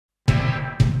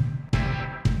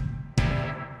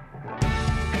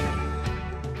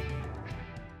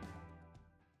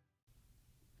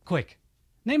Quick,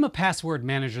 name a password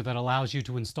manager that allows you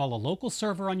to install a local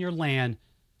server on your LAN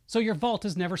so your vault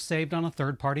is never saved on a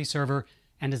third-party server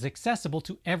and is accessible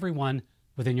to everyone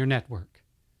within your network.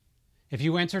 If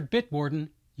you answered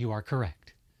Bitwarden, you are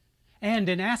correct. And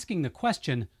in asking the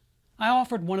question, I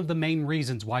offered one of the main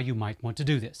reasons why you might want to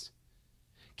do this.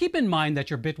 Keep in mind that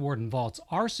your Bitwarden vaults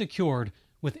are secured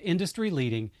with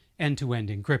industry-leading end-to-end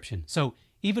encryption, so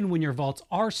even when your vaults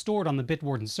are stored on the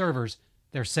Bitwarden servers,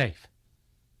 they're safe.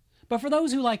 But for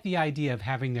those who like the idea of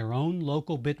having their own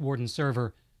local Bitwarden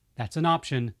server, that's an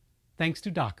option, thanks to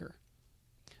Docker.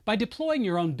 By deploying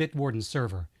your own Bitwarden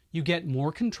server, you get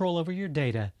more control over your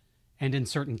data, and in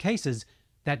certain cases,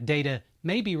 that data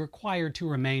may be required to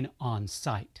remain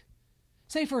on-site.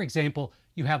 Say, for example,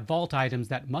 you have vault items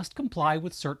that must comply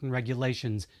with certain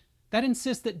regulations that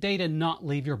insist that data not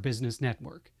leave your business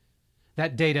network.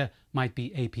 That data might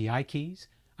be API keys,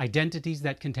 identities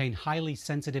that contain highly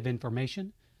sensitive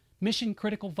information,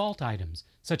 mission-critical vault items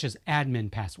such as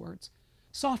admin passwords,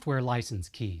 software license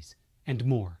keys, and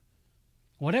more.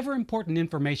 Whatever important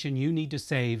information you need to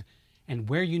save and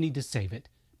where you need to save it,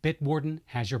 Bitwarden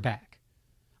has your back.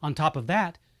 On top of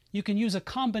that, you can use a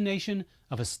combination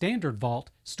of a standard vault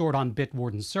stored on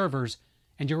Bitwarden servers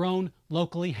and your own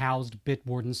locally housed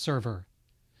Bitwarden server.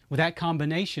 With that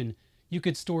combination, you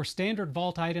could store standard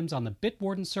vault items on the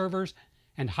Bitwarden servers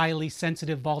and highly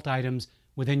sensitive vault items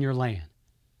within your LAN.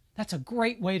 That's a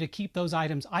great way to keep those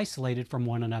items isolated from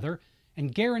one another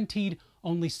and guaranteed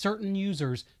only certain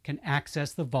users can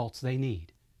access the vaults they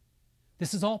need.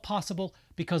 This is all possible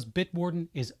because Bitwarden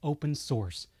is open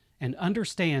source and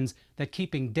understands that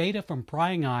keeping data from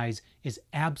prying eyes is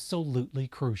absolutely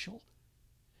crucial.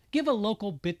 Give a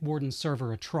local Bitwarden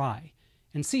server a try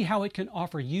and see how it can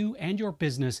offer you and your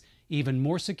business even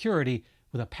more security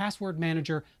with a password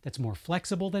manager that's more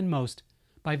flexible than most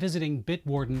by visiting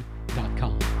bitwarden.com.